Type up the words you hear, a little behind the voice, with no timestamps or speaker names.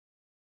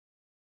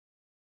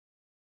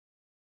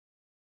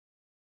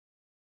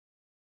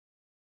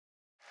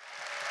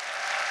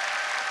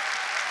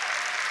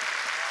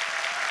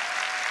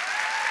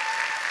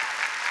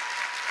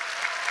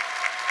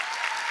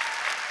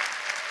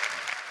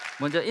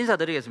먼저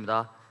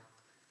인사드리겠습니다.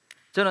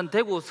 저는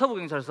대구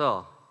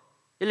서부경찰서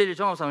 112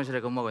 종합사무실에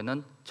근무하고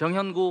있는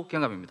정현구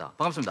경감입니다.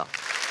 반갑습니다.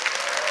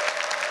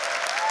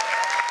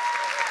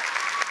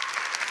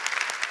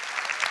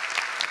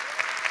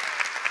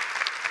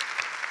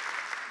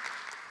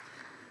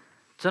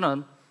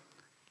 저는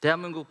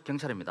대한민국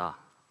경찰입니다.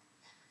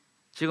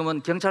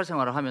 지금은 경찰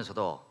생활을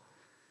하면서도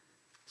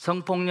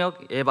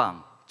성폭력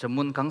예방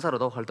전문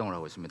강사로도 활동을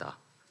하고 있습니다.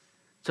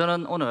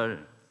 저는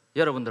오늘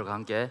여러분들과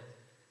함께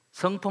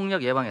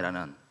성폭력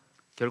예방이라는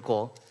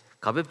결코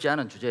가볍지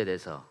않은 주제에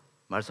대해서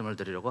말씀을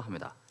드리려고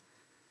합니다.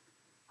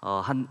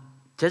 한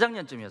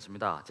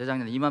재작년쯤이었습니다.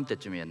 재작년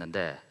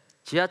이맘때쯤이었는데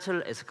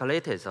지하철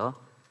에스컬레이터에서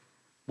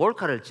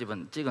몰카를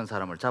찍은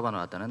사람을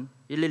잡아놓았다는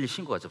 112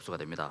 신고가 접수가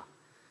됩니다.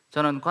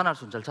 저는 관할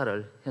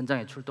순찰차를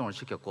현장에 출동을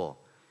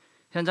시켰고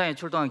현장에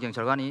출동한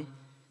경찰관이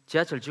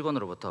지하철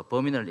직원으로부터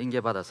범인을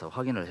인계받아서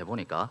확인을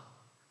해보니까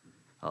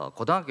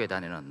고등학교에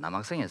다니는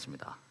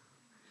남학생이었습니다.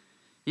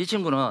 이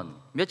친구는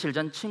며칠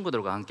전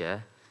친구들과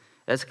함께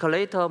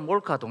에스컬레이터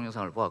몰카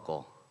동영상을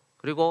보았고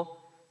그리고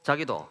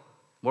자기도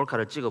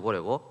몰카를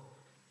찍어보려고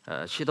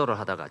시도를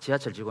하다가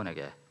지하철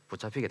직원에게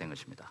붙잡히게 된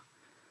것입니다.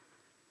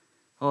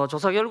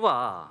 조사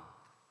결과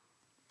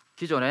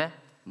기존에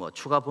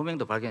추가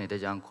범행도 발견이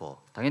되지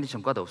않고 당연히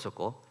전과도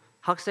없었고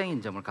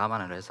학생인 점을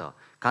감안을 해서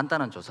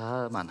간단한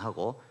조사만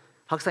하고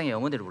학생의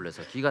어머니를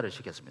불러서 기가를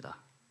시켰습니다.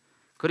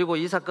 그리고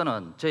이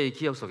사건은 저희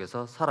기억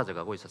속에서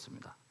사라져가고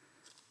있었습니다.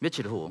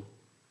 며칠 후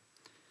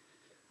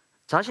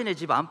자신의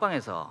집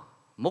안방에서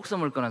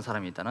목숨을 끊은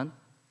사람이 있다는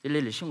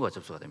 112 신고가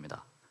접수가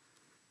됩니다.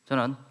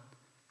 저는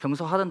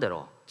평소 하던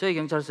대로 저희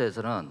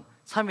경찰서에서는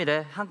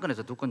 3일에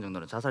 1건에서 2건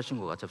정도는 자살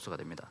신고가 접수가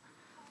됩니다.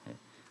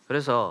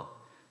 그래서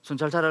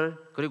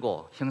순찰차를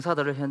그리고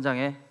형사들을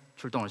현장에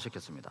출동을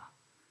시켰습니다.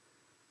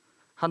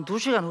 한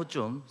 2시간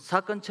후쯤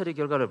사건 처리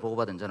결과를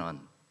보고받은 저는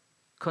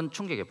큰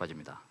충격에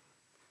빠집니다.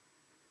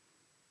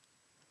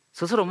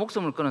 스스로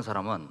목숨을 끊은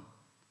사람은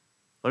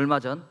얼마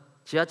전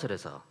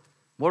지하철에서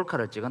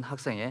몰카를 찍은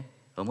학생의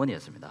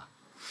어머니였습니다.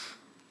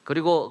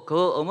 그리고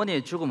그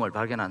어머니의 죽음을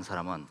발견한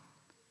사람은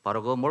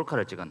바로 그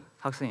몰카를 찍은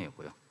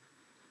학생이었고요.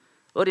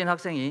 어린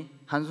학생이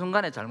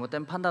한순간의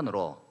잘못된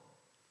판단으로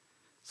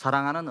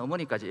사랑하는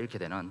어머니까지 잃게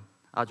되는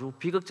아주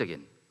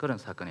비극적인 그런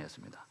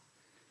사건이었습니다.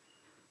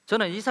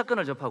 저는 이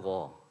사건을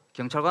접하고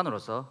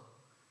경찰관으로서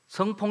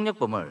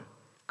성폭력범을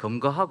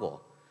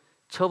검거하고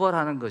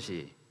처벌하는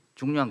것이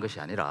중요한 것이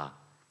아니라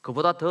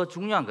그보다 더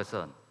중요한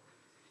것은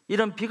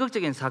이런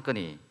비극적인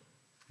사건이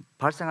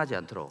발생하지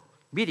않도록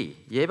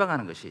미리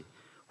예방하는 것이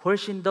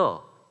훨씬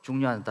더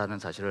중요하다는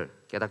사실을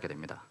깨닫게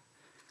됩니다.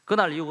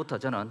 그날 이후부터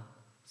저는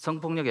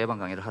성폭력 예방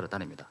강의를 하러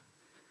다닙니다.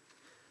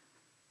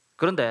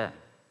 그런데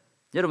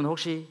여러분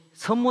혹시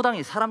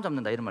선무당이 사람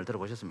잡는다 이런 말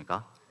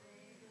들어보셨습니까?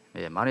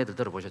 예, 많이들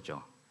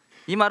들어보셨죠?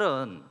 이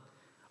말은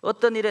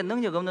어떤 일에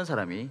능력 없는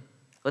사람이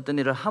어떤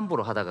일을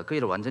함부로 하다가 그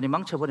일을 완전히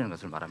망쳐버리는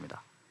것을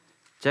말합니다.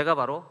 제가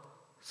바로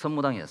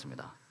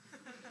선무당이었습니다.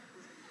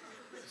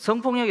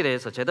 성폭력에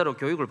대해서 제대로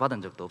교육을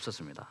받은 적도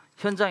없었습니다.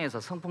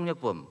 현장에서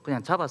성폭력범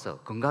그냥 잡아서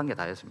검거한 게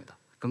다였습니다.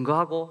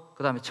 검거하고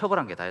그 다음에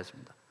처벌한 게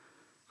다였습니다.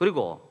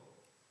 그리고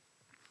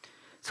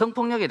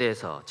성폭력에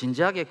대해서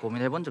진지하게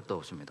고민해 본 적도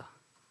없습니다.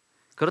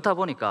 그렇다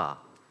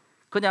보니까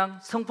그냥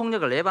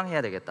성폭력을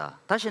예방해야 되겠다,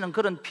 다시는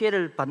그런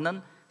피해를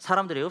받는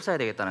사람들이 없어야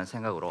되겠다는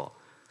생각으로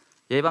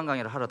예방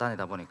강의를 하러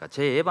다니다 보니까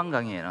제 예방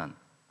강의에는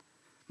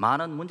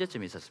많은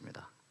문제점이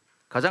있었습니다.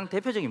 가장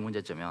대표적인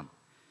문제점은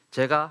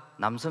제가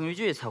남성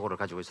위주의 사고를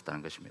가지고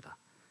있었다는 것입니다.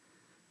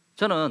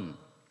 저는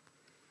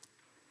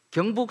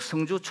경북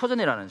성주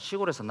초전이라는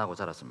시골에서 나고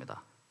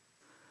자랐습니다.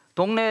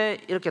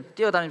 동네에 이렇게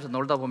뛰어다니면서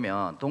놀다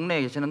보면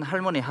동네에 계시는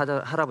할머니,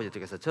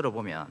 할아버지들께서 저를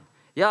보면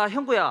야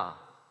형구야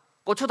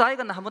고추 다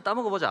익었나 한번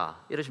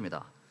따먹어보자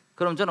이러십니다.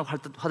 그럼 저는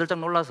화들짝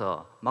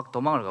놀라서 막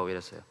도망을 가고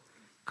이랬어요.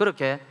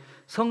 그렇게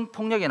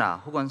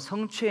성폭력이나 혹은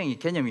성추행이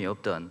개념이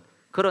없던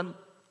그런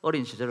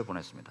어린 시절을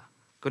보냈습니다.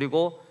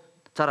 그리고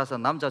자라서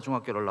남자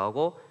중학교를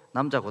나오고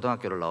남자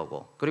고등학교를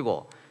나오고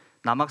그리고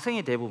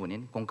남학생이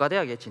대부분인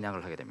공과대학에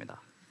진학을 하게 됩니다.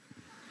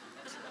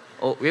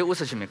 왜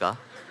웃으십니까?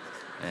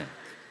 네.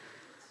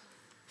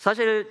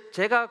 사실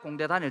제가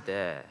공대 다닐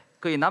때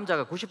거의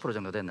남자가 90%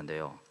 정도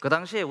됐는데요. 그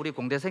당시에 우리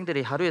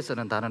공대생들이 하루에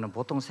쓰는 단어는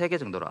보통 3개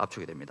정도로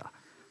압축이 됩니다.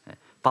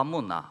 밥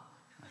묻나,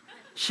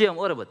 시험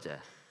어려웠제,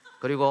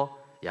 그리고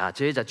야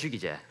저 여자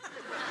죽이제.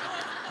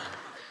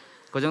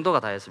 그 정도가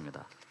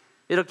다였습니다.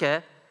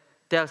 이렇게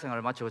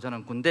대학생활을 마치고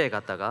저는 군대에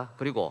갔다가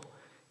그리고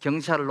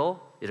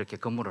경찰로 이렇게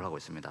근무를 하고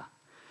있습니다.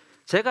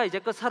 제가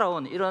이제껏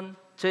살아온 이런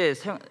저의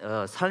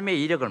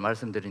삶의 이력을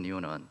말씀드린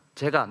이유는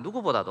제가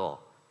누구보다도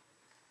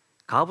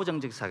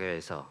가부정직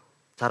사회에서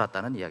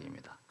자랐다는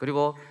이야기입니다.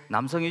 그리고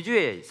남성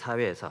위주의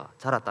사회에서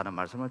자랐다는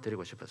말씀을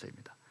드리고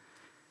싶어서입니다.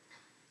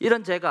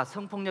 이런 제가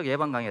성폭력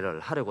예방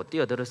강의를 하려고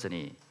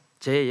뛰어들었으니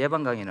제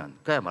예방 강의는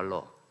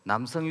그야말로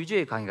남성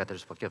위주의 강의가 될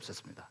수밖에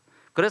없었습니다.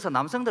 그래서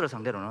남성들을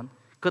상대로는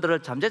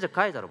그들을 잠재적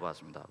가해자로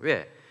보았습니다.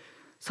 왜?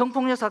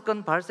 성폭력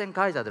사건 발생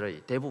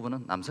가해자들의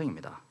대부분은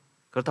남성입니다.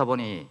 그렇다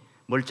보니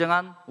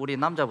멀쩡한 우리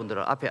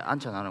남자분들을 앞에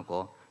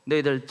앉혀놔놓고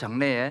너희들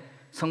장래에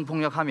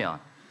성폭력하면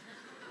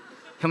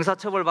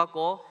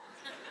형사처벌받고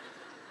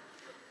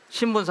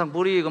신분상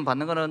불이익은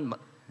받는 거는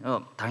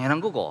당연한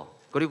거고,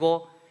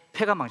 그리고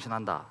폐가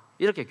망신한다,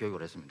 이렇게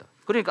교육을 했습니다.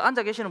 그러니까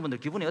앉아 계시는 분들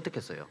기분이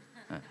어떻겠어요?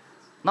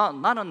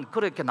 나는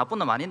그렇게 나쁜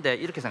놈 아닌데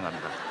이렇게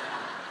생각합니다.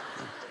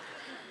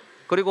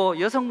 그리고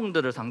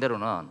여성분들을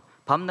상대로는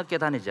밤늦게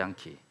다니지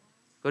않기,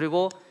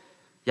 그리고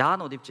야한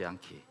옷 입지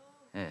않기,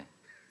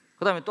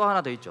 그 다음에 또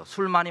하나 더 있죠.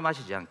 술 많이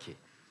마시지 않기,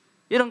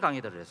 이런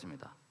강의들을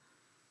했습니다.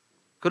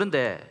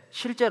 그런데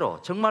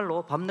실제로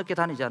정말로 밤늦게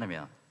다니지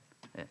않으면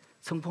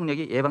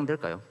성폭력이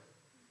예방될까요?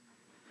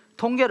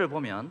 통계를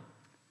보면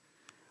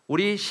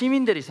우리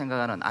시민들이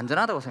생각하는,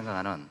 안전하다고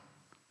생각하는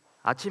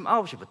아침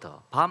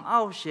 9시부터 밤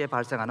 9시에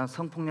발생하는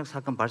성폭력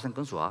사건 발생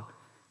건수와,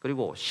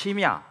 그리고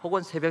심야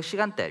혹은 새벽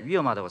시간대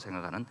위험하다고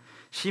생각하는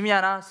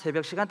심야나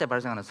새벽 시간대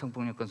발생하는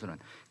성폭력 건수는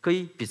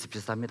거의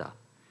비슷비슷합니다.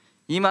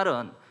 이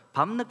말은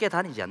밤늦게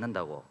다니지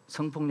않는다고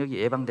성폭력이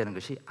예방되는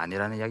것이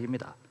아니라는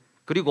이야기입니다.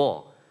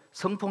 그리고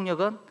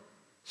성폭력은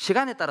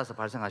시간에 따라서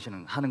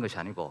하는 것이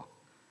아니고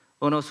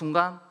어느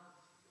순간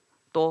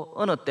또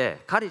어느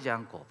때 가리지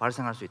않고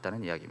발생할 수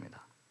있다는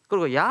이야기입니다.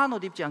 그리고 야한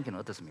옷 입지 않기는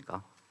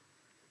어떻습니까?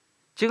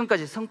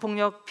 지금까지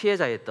성폭력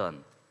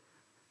피해자였던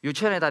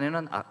유치원에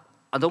다니는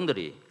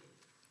아동들이,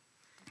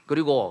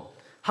 그리고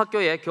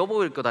학교에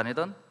교복을 입고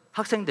다니던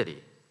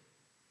학생들이,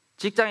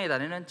 직장에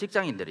다니는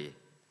직장인들이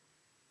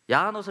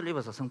야한 옷을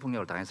입어서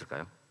성폭력을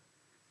당했을까요?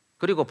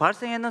 그리고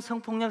발생했는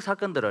성폭력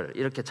사건들을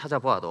이렇게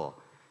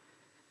찾아보아도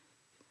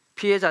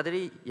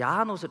피해자들이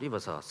야한 옷을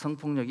입어서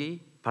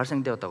성폭력이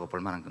발생되었다고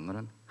볼 만한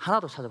근거는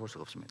하나도 찾아볼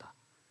수가 없습니다.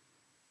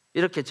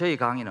 이렇게 저희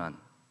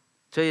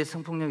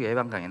성폭력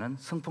예방 강의는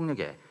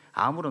성폭력에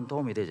아무런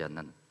도움이 되지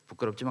않는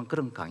부끄럽지만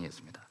그런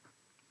강의였습니다.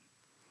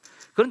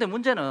 그런데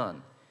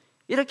문제는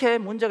이렇게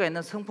문제가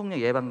있는 성폭력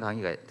예방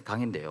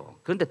강의인데요.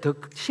 그런데 더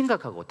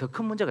심각하고 더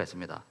큰 문제가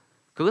있습니다.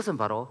 그것은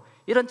바로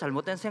이런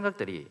잘못된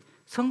생각들이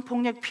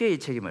성폭력 피해의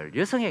책임을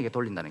여성에게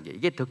돌린다는 게,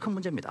 이게 더 큰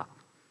문제입니다.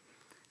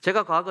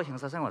 제가 과거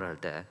형사생활을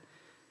할 때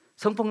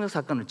성폭력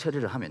사건을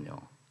처리를 하면요,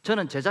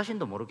 저는 제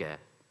자신도 모르게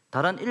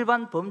다른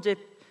일반 범죄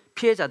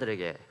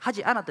피해자들에게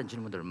하지 않았던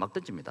질문들을 막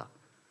던집니다.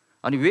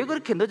 아니, 왜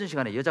그렇게 늦은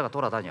시간에 여자가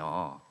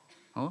돌아다녀?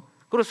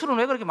 그리고 술은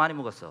왜 그렇게 많이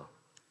먹었어?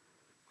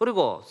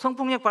 그리고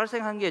성폭력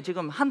발생한 게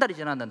지금 한 달이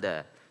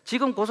지났는데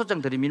지금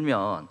고소장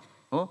들이밀면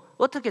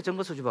어떻게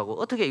증거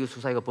수집하고 어떻게 이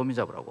수사해가 범인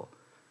잡으라고?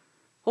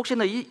 혹시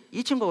너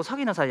이 친구하고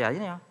사귀는 사이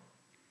아니냐?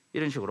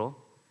 이런 식으로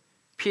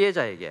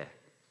피해자에게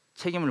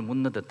책임을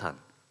묻는 듯한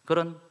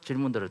그런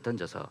질문들을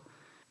던져서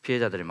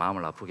피해자들의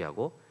마음을 아프게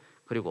하고,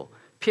 그리고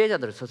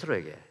피해자들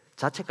스스로에게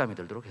자책감이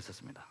들도록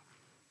했었습니다.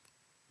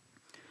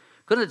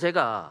 그런데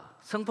제가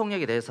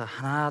성폭력에 대해서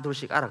하나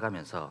둘씩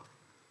알아가면서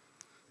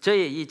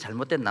저의 이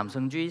잘못된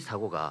남성주의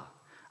사고가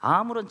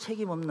아무런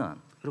책임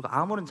없는, 그리고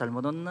아무런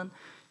잘못 없는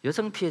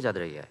여성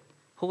피해자들에게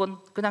혹은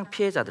그냥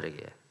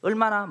피해자들에게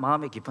얼마나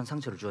마음에 깊은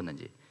상처를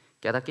주었는지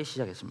깨닫기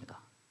시작했습니다.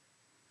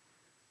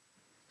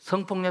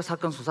 성폭력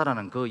사건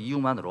수사라는 그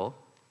이유만으로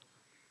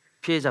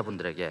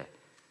피해자분들에게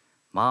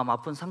마음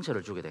아픈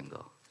상처를 주게 된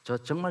거, 저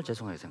정말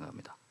죄송하게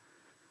생각합니다.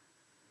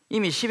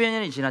 이미 10여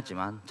년이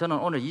지났지만 저는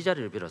오늘 이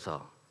자리를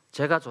빌어서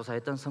제가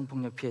조사했던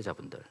성폭력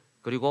피해자분들,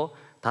 그리고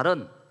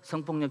다른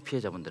성폭력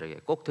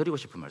피해자분들에게 꼭 드리고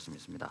싶은 말씀이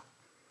있습니다.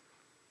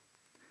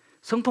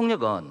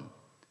 성폭력은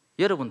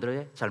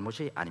여러분들의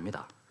잘못이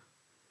아닙니다.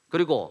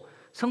 그리고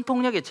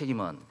성폭력의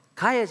책임은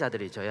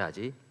가해자들이 져야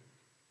하지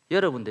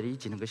여러분들이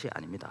지는 것이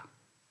아닙니다.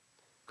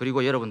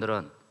 그리고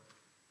여러분들은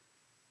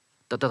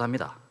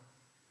떳떳합니다.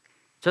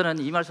 저는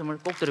이 말씀을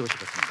꼭 드리고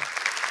싶었습니다.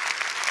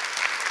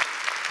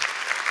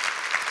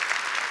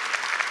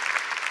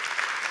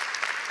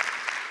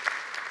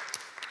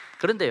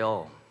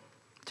 그런데요,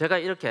 제가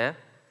이렇게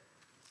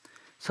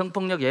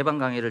성폭력 예방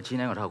강의를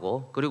진행을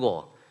하고,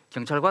 그리고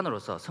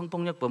경찰관으로서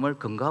성폭력범을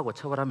근거하고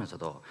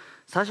처벌하면서도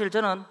사실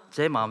저는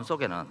제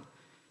마음속에는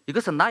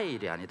이것은 나의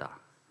일이 아니다,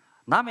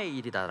 남의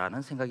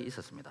일이다라는 생각이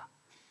있었습니다.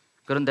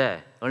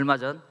 그런데 얼마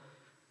전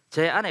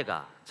제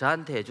아내가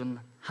저한테 해준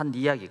한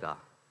이야기가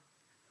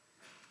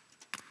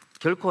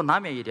결코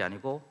남의 일이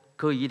아니고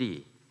그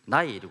일이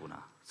나의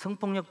일이구나,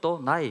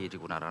 성폭력도 나의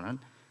일이구나라는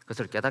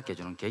것을 깨닫게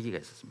해주는 계기가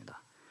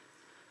있었습니다.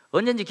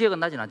 언젠지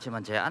기억은 나진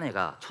않지만 제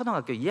아내가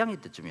초등학교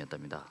 2학년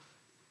때쯤이었답니다.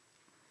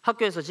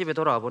 학교에서 집에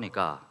돌아와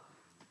보니까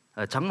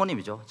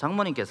장모님이죠,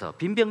 장모님께서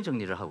빈병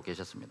정리를 하고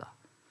계셨습니다.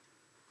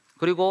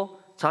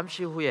 그리고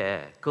잠시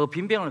후에 그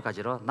빈병을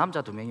가지러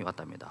남자 2명이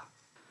왔답니다.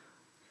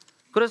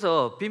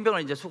 그래서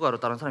빈병을 이제 수거하러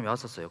다른 사람이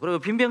왔었어요. 그리고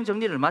빈병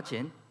정리를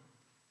마친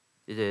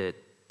이제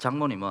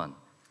장모님은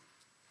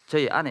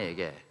저희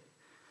아내에게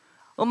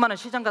엄마는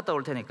시장 갔다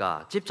올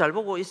테니까 집 잘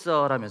보고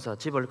있어라면서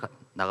집을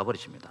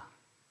나가버리십니다.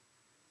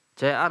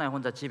 제 아내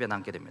혼자 집에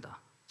남게 됩니다.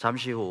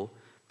 잠시 후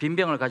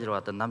빈병을 가지러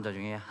왔던 남자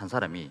중에 한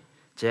사람이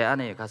제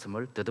아내의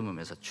가슴을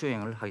더듬으면서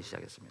추행을 하기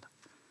시작했습니다.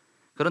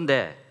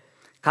 그런데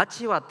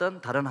같이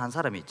왔던 다른 한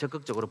사람이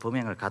적극적으로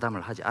범행을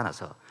가담을 하지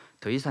않아서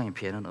더 이상의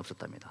피해는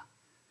없었답니다.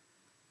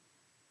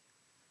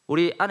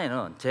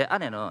 제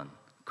아내는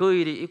그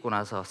일이 있고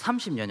나서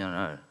 30여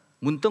년을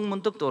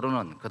문득문득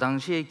떠오르는 그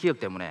당시의 기억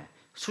때문에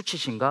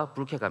수치심과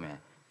불쾌감에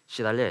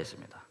시달려야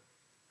했습니다.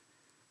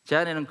 제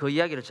아내는 그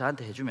이야기를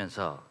저한테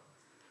해주면서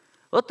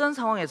어떤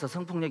상황에서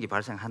성폭력이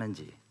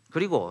발생하는지,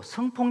 그리고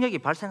성폭력이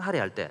발생하려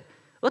할 때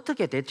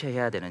어떻게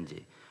대처해야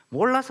되는지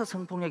몰라서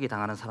성폭력이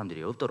당하는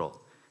사람들이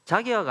없도록,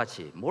 자기와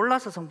같이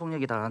몰라서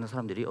성폭력이 당하는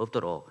사람들이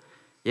없도록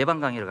예방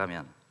강의를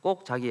가면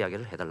꼭 자기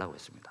이야기를 해달라고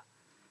했습니다.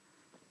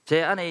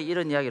 제 아내의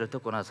이런 이야기를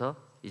듣고 나서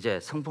이제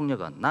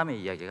성폭력은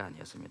남의 이야기가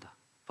아니었습니다.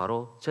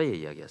 바로 저의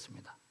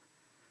이야기였습니다.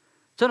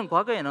 저는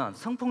과거에는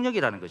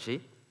성폭력이라는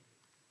것이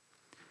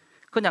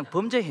그냥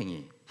범죄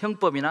행위,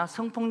 형법이나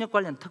성폭력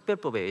관련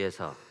특별법에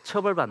의해서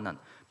처벌받는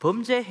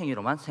범죄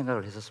행위로만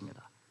생각을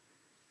했었습니다.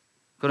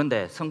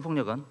 그런데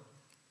성폭력은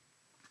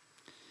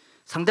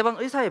상대방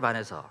의사에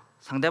반해서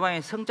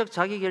상대방의 성적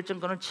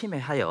자기결정권을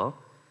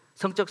침해하여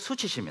성적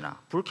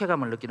수치심이나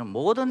불쾌감을 느끼는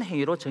모든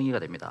행위로 정의가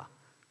됩니다.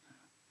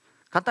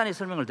 간단히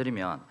설명을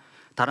드리면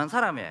다른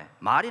사람의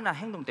말이나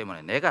행동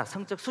때문에 내가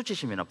성적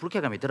수치심이나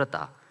불쾌감이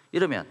들었다,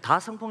 이러면 다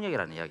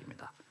성폭력이라는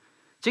이야기입니다.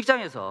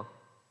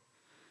 직장에서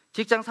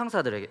직장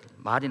상사들의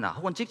말이나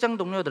혹은 직장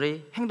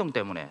동료들의 행동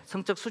때문에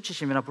성적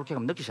수치심이나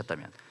불쾌감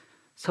느끼셨다면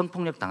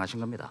성폭력 당하신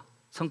겁니다.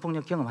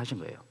 성폭력 경험하신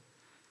거예요.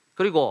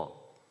 그리고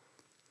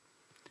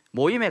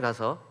모임에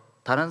가서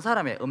다른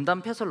사람의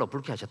음담패설로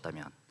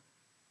불쾌하셨다면,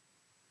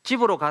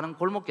 집으로 가는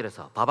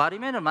골목길에서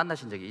바바리맨을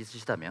만나신 적이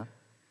있으시다면,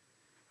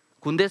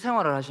 군대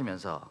생활을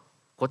하시면서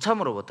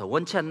고참으로부터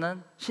원치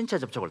않는 신체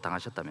접촉을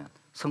당하셨다면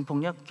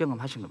성폭력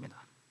경험하신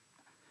겁니다.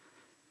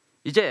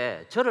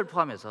 이제 저를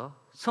포함해서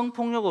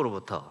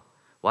성폭력으로부터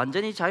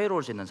완전히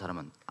자유로울 수 있는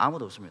사람은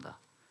아무도 없습니다.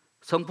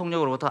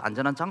 성폭력으로부터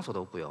안전한 장소도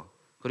없고요,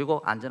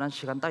 그리고 안전한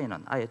시간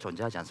따위는 아예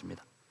존재하지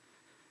않습니다.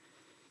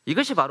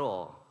 이것이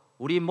바로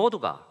우리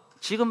모두가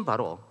지금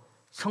바로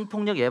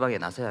성폭력 예방에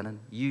나서야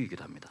하는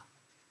이유이기도 합니다.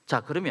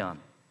 자, 그러면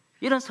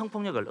이런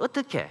성폭력을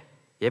어떻게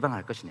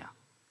예방할 것이냐?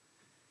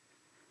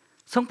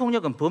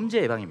 성폭력은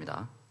범죄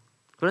예방입니다.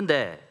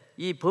 그런데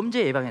이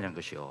범죄 예방이라는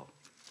것이요,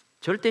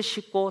 절대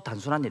쉽고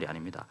단순한 일이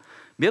아닙니다.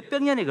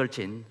 몇백 년에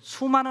걸친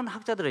수많은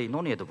학자들의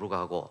논의에도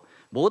불구하고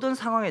모든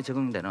상황에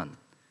적용되는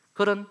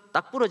그런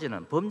딱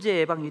부러지는 범죄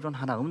예방 이론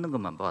하나 없는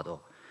것만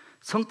봐도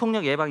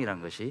성폭력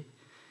예방이라는 것이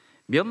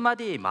몇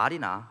마디의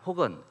말이나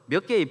혹은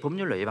몇 개의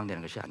법률로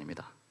예방되는 것이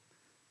아닙니다.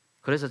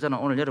 그래서 저는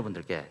오늘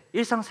여러분들께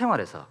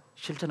일상생활에서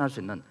실천할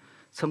수 있는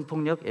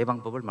성폭력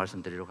예방법을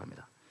말씀드리려고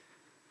합니다.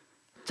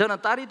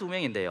 저는 딸이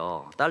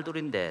 2명인데요. 딸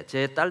둘인데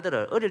제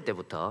딸들을 어릴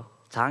때부터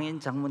장인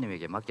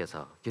장모님에게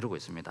맡겨서 기르고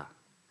있습니다.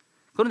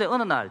 그런데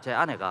어느 날 제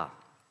아내가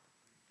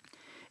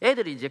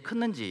애들이 이제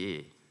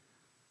컸는지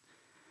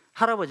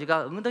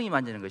할아버지가 엉덩이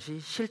만지는 것이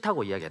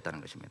싫다고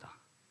이야기했다는 것입니다.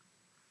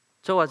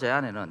 저와 제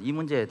아내는 이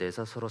문제에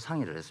대해서 서로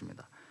상의를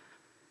했습니다.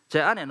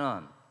 제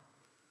아내는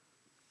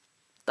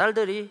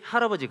딸들이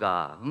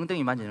할아버지가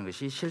엉덩이 만지는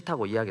것이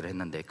싫다고 이야기를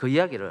했는데 그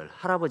이야기를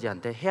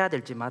할아버지한테 해야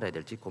될지 말아야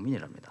될지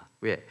고민이랍니다.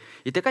 왜?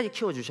 이때까지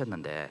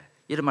키워주셨는데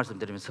이런 말씀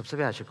드리면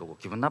섭섭해 하실 거고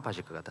기분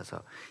나빠하실 것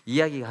같아서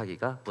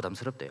이야기하기가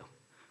부담스럽대요.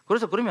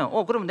 그래서 그러면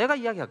내가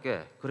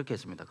이야기할게, 그렇게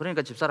했습니다.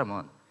 그러니까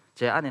집사람은,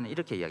 제 아내는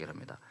이렇게 이야기를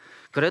합니다.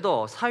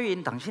 그래도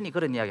사위인 당신이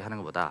그런 이야기 하는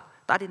것보다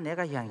딸인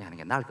내가 이야기하는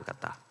게 나을 것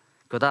같다.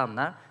 그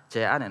다음날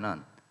제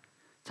아내는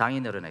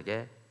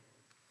장인어른에게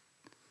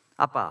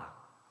아빠,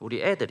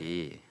 우리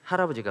애들이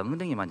할아버지가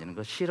엉덩이 만지는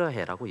거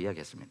싫어해라고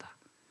이야기했습니다.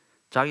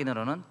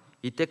 장인어른은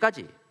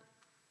이때까지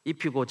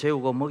입히고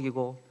재우고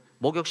먹이고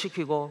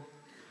목욕시키고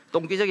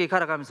똥기저귀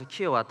갈아가면서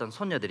키워왔던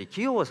손녀들이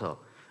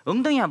귀여워서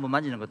엉덩이 한번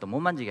만지는 것도 못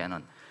만지게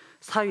하는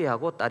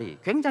사위하고 딸이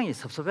굉장히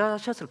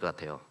섭섭해하셨을 것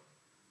같아요.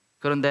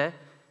 그런데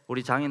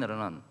우리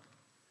장인어른은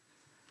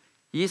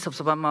이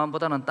섭섭한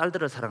마음보다는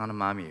딸들을 사랑하는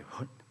마음이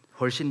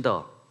훨씬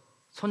더,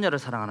 손녀를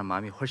사랑하는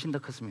마음이 훨씬 더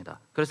컸습니다.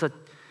 그래서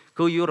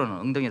그 이후로는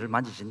엉덩이를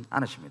만지진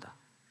않으십니다.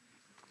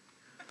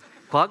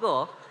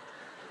 과거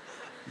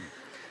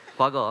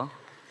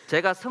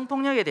제가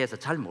성폭력에 대해서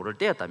잘 모를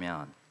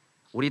때였다면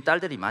우리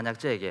딸들이 만약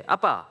저에게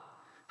아빠,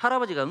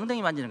 할아버지가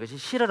엉덩이 만지는 것이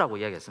싫으라고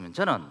이야기했으면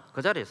저는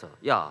그 자리에서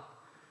야,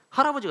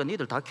 할아버지가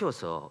니들 다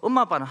키웠어.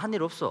 엄마 아빠는 한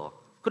일 없어.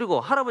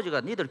 그리고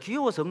할아버지가 니들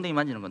귀여워서 엉덩이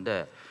만지는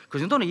건데 그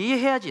정도는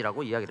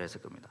이해해야지라고 이야기를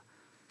했을 겁니다.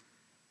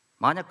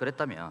 만약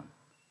그랬다면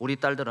우리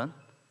딸들은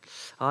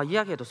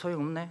이야기해도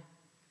소용없네,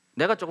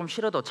 내가 조금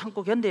싫어도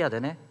참고 견뎌야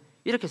되네,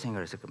 이렇게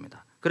생각을 했을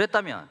겁니다.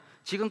 그랬다면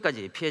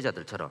지금까지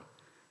피해자들처럼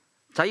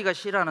자기가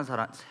싫어하는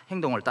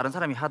행동을 다른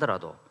사람이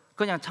하더라도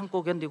그냥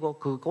참고 견디고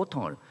그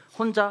고통을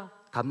혼자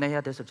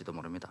감내해야 됐을지도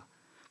모릅니다.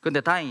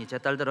 그런데 다행히 제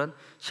딸들은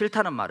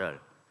싫다는 말을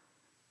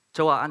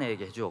저와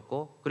아내에게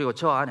해주었고, 그리고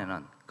저와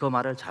아내는 그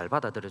말을 잘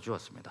받아들여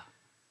주었습니다.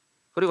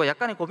 그리고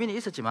약간의 고민이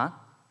있었지만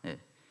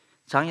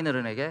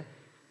장인어른에게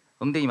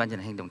엉덩이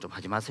만지는 행동 좀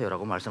하지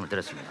마세요라고 말씀을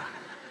드렸습니다.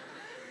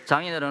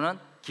 장인어른은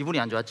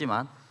기분이 안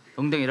좋았지만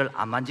엉덩이를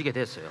안 만지게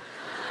됐어요.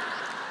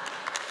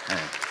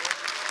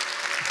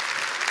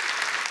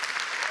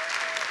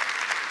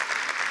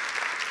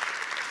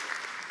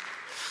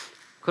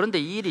 그런데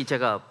이 일이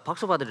제가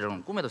박수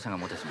받으리라고는 꿈에도 생각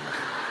못했습니다.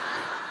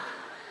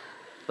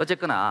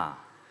 어쨌거나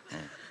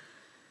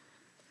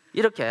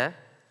이렇게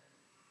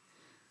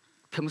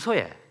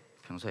평소에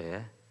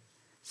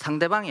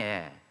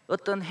상대방의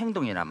어떤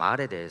행동이나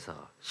말에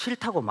대해서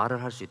싫다고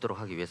말을 할 수 있도록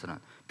하기 위해서는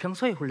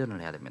평소에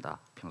훈련을 해야 됩니다.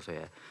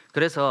 평소에.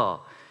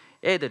 그래서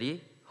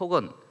애들이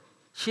혹은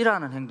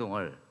싫어하는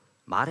행동을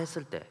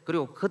말했을 때,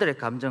 그리고 그들의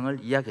감정을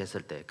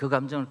이야기했을 때 그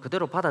감정을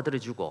그대로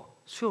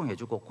받아들여주고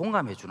수용해주고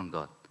공감해주는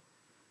것,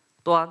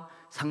 또한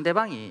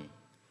상대방이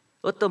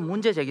어떤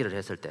문제 제기를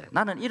했을 때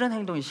나는 이런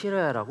행동이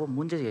싫어요라고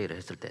문제 제기를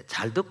했을 때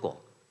잘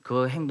듣고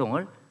그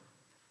행동을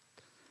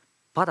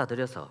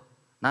받아들여서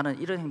나는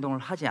이런 행동을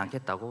하지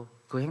않겠다고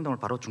그 행동을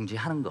바로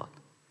중지하는 것,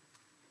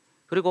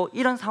 그리고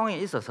이런 상황에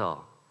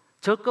있어서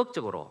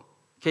적극적으로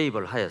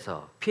개입을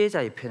하여서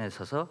피해자의 편에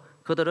서서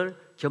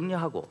그들을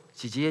격려하고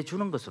지지해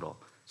주는 것으로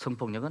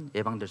성폭력은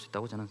예방될 수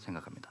있다고 저는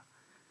생각합니다.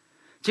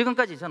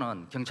 지금까지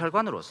저는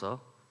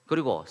경찰관으로서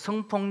그리고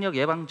성폭력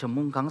예방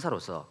전문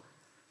강사로서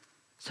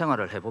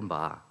생활을 해본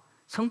바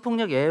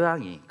성폭력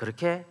예방이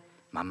그렇게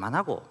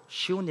만만하고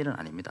쉬운 일은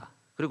아닙니다.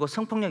 그리고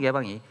성폭력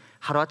예방이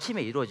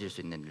하루아침에 이루어질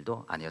수 있는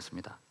일도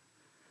아니었습니다.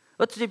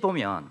 어찌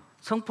보면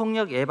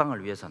성폭력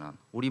예방을 위해서는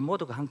우리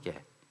모두가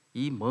함께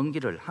이 먼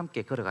길을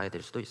함께 걸어가야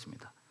될 수도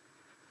있습니다.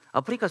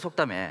 아프리카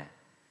속담에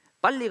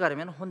빨리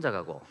가려면 혼자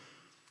가고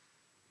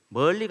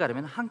멀리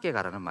가려면 함께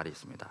가라는 말이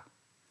있습니다.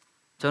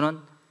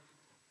 저는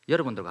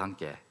여러분들과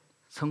함께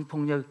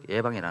성폭력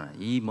예방이라는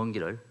이 먼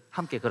길을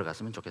함께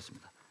걸어갔으면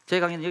좋겠습니다. 제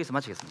강의는 여기서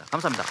마치겠습니다.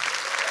 감사합니다.